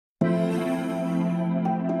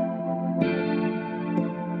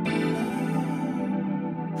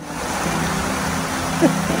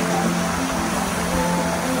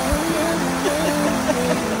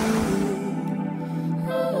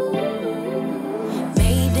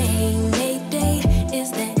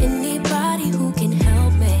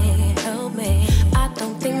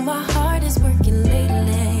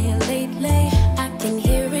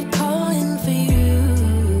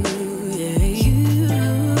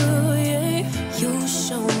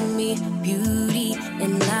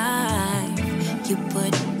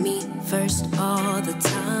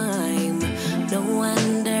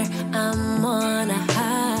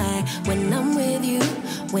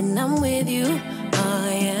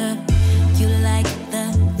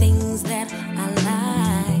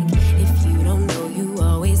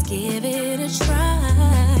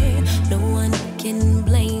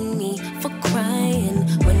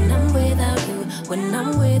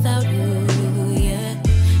without you, yeah.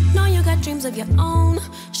 Know you got dreams of your own,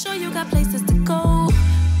 sure you got places to go,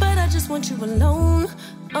 but I just want you alone,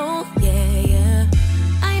 oh yeah, yeah.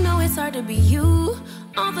 I know it's hard to be you,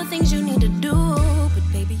 all the things you need to do, but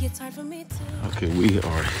baby, it's hard for me too. Okay, we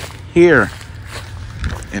are here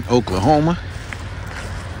in Oklahoma,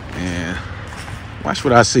 and watch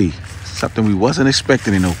what I see. Something we wasn't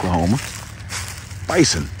expecting in Oklahoma.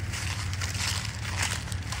 Bison. Of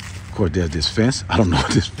course, there's this fence. I don't know if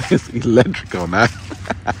this fence is electric or not.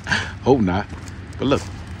 Hope not. But look,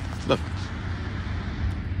 look.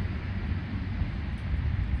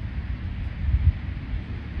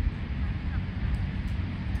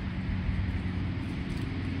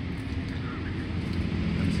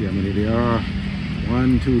 Let's see how many there are.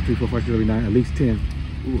 1, 2, 3, 4, 5, 6, 7, 8, 9, at least 10.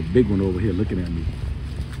 Ooh, a big one over here looking at me.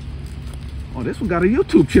 Oh, this one got a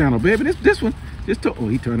YouTube channel, baby. This one just oh,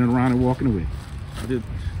 he turning around and walking away.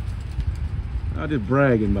 I just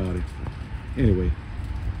bragging about it. Anyway,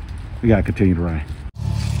 we gotta continue to ride.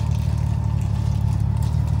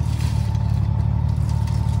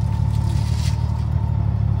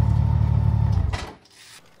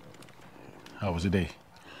 How was the day?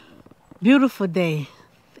 Beautiful day.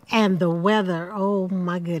 And the weather, oh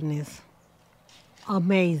my goodness.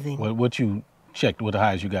 Amazing. What you checked, what the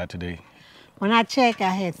highs you got today? When I checked, I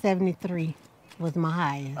had 73 was my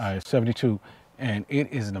highest. All right, 72. And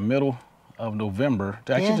it is in the middle of November.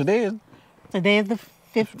 Actually, yes. Today is the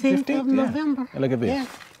 15th of November. And look at this. Yes.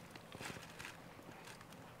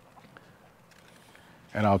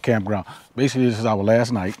 At our campground. Basically, this is our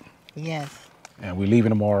last night. Yes. And we're leaving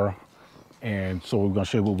tomorrow. And so we're going to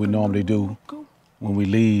show you what we normally do when we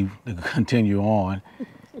leave to continue on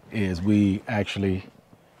is we actually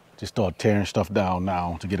just start tearing stuff down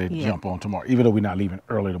now to get a jump on tomorrow, even though we're not leaving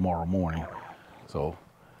early tomorrow morning. So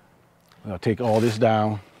we're going to take all this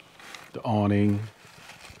down, the awning.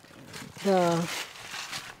 The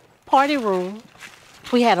party room,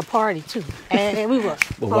 we had a party too. And we were.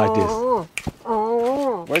 Well, like this.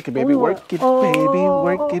 Work it, baby, work it, baby,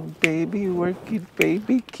 work it, baby, work it,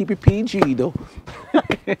 baby. Keep it PG, though.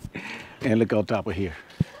 And look on top of here.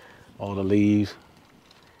 All the leaves.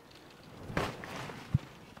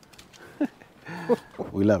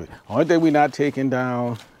 We love it. Only thing we're not taking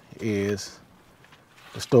down is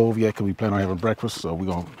the stove yet, because we plan on having breakfast. So we're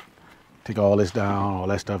going to take all this down, all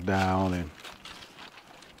that stuff down, and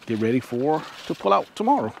get ready to pull out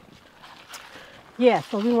tomorrow. Yeah,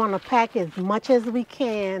 so we want to pack as much as we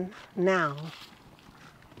can now.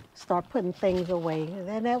 Start putting things away. And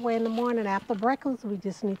then that way in the morning after breakfast, we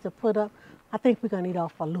just need to put up, I think we're going to eat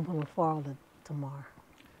off aluminum foil tomorrow.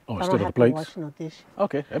 Oh, so instead of the I don't plates? have to wash no dish.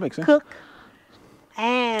 Okay, that makes sense. Cook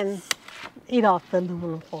and eat off the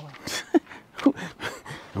aluminum foil.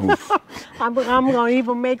 I'm going to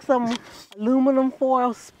even make some aluminum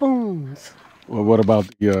foil spoons. Well, what about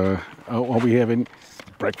the, are we having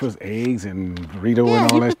breakfast, eggs, and burrito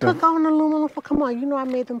and all that stuff? Yeah, you can cook on aluminum foil. Come on, you know I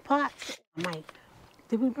made them pots. Mike,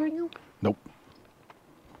 did we bring them? Nope.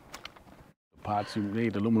 The pots, you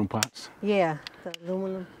made aluminum pots? Yeah, the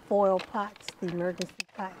aluminum foil pots, the emergency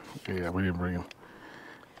pots. Yeah, we didn't bring them.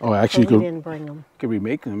 Oh, actually, so we didn't bring them. Could we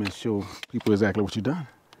make them and show people exactly what you've done?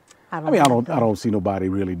 I don't see nobody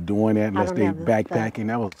really doing that unless they backpacking.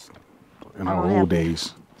 That was in our old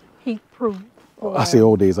days. Heat-proof. I say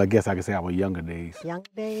old days. I guess I could say our younger days. Younger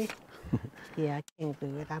days? Yeah, I can't do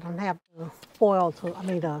it. I don't have the foil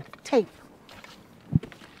the tape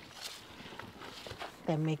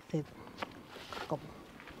that makes it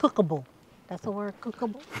cookable. That's a word,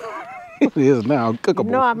 cookable? It is now, cookable.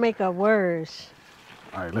 You know I make a word.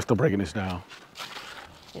 All right, let's start breaking this down.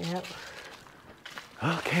 Yep.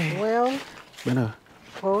 Okay. Well, it's been a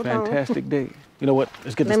fantastic day. You know what?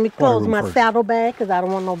 Let's get this. Let me close my saddlebag because I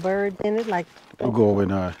don't want no birds in it. We'll go over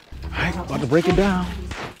and all right, about to break it down.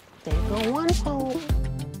 There go one pole.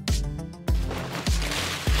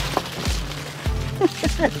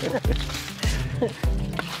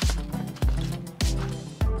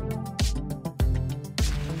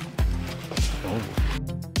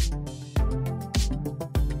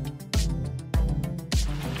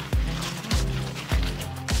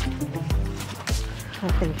 I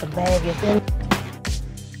think the bag is in.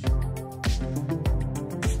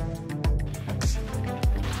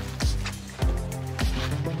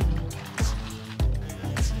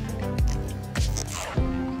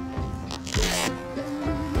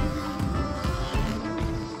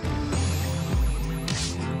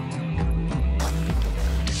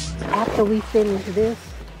 After we finish this,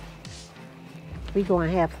 we're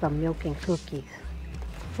going to have some milk and cookies.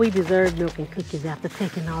 We deserve milk and cookies after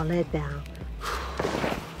taking all that down.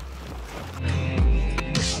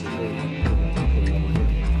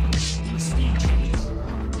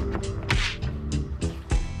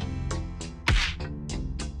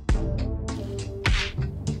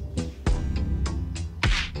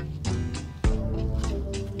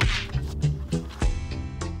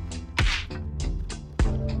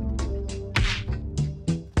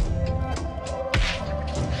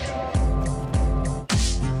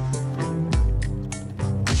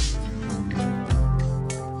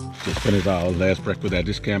 Finished our last breakfast at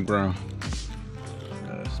this campground.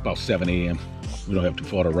 It's about 7 a.m. We don't have too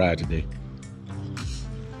far to ride today.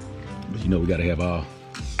 But you know we gotta have our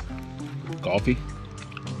coffee,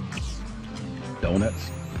 donuts,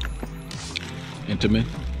 intimate.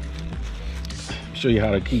 Show you how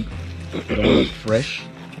to keep donuts fresh.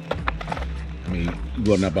 I mean,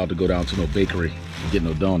 we're not about to go down to no bakery and get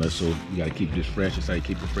no donuts, so you gotta keep this fresh. That's how you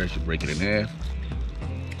keep it fresh. You break it in half.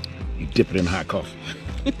 You dip it in hot coffee.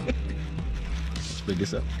 Let's pick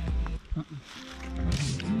this up.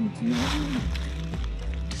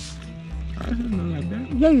 I didn't know like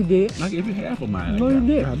that. Yeah, you did. I gave you half of mine. No, you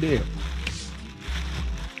did. I did.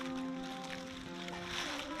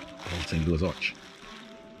 Old St. Louis Arch.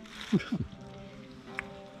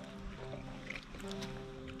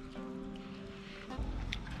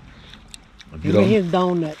 Give me his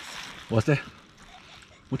donuts. What's that?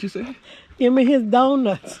 What you say? Give me his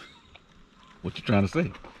donuts. What you trying to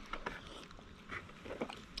say?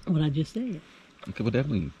 What I just said. Okay, what that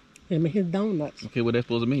mean? Give me his donuts. Okay, what that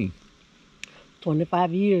supposed to mean?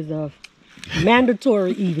 25 years of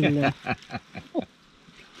mandatory eating them.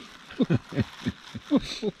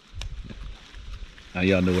 Now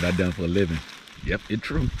y'all know what I done for a living. Yep, it's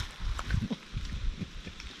true.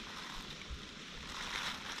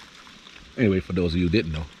 Anyway, for those of you who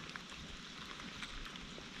didn't know.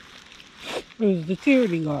 It was the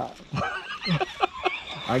security guard.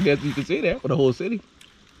 I guess you can say that for the whole city.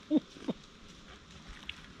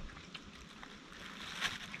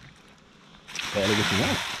 Call it what you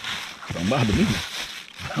want. Don't bother me.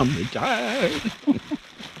 I'm retired.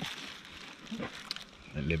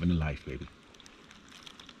 And living the life, baby.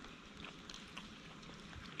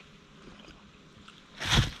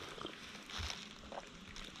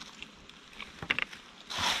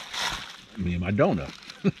 Me and my donut.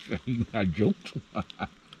 I joked.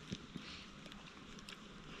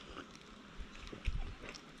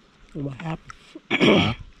 What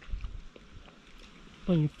happens?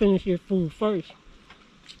 When you finish your food first,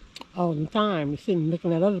 all the time you're sitting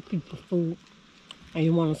looking at other people's food and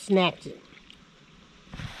you want to snatch it.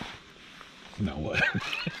 Now what?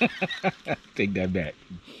 Take that back.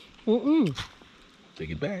 Take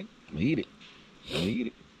it back. I'm gonna eat it. I'm gonna eat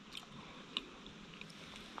it.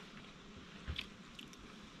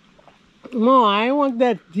 No, I ain't want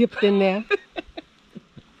that dipped in there.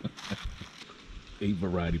 8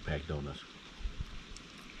 variety pack donuts.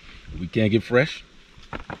 If we can't get fresh,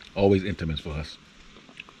 always Intimates for us.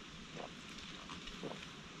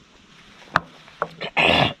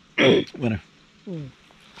 Winner.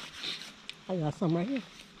 I got some right here.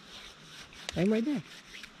 Same right there.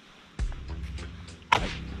 Right.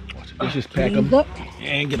 Watch it. Let's just pack them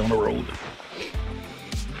and get on the road.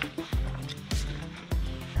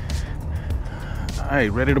 All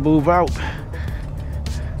right, ready to move out.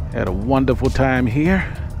 Had a wonderful time here.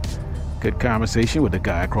 Good conversation with the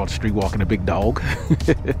guy across the street walking a big dog.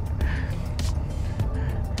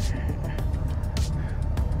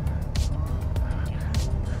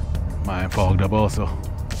 Mine fogged up also.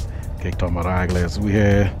 Okay, talking about eyeglasses. We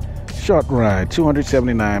had a short ride,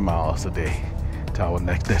 279 miles a day to our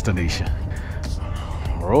next destination.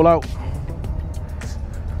 Roll out.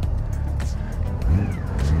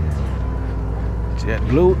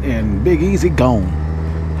 JetBlue and Big Easy gone.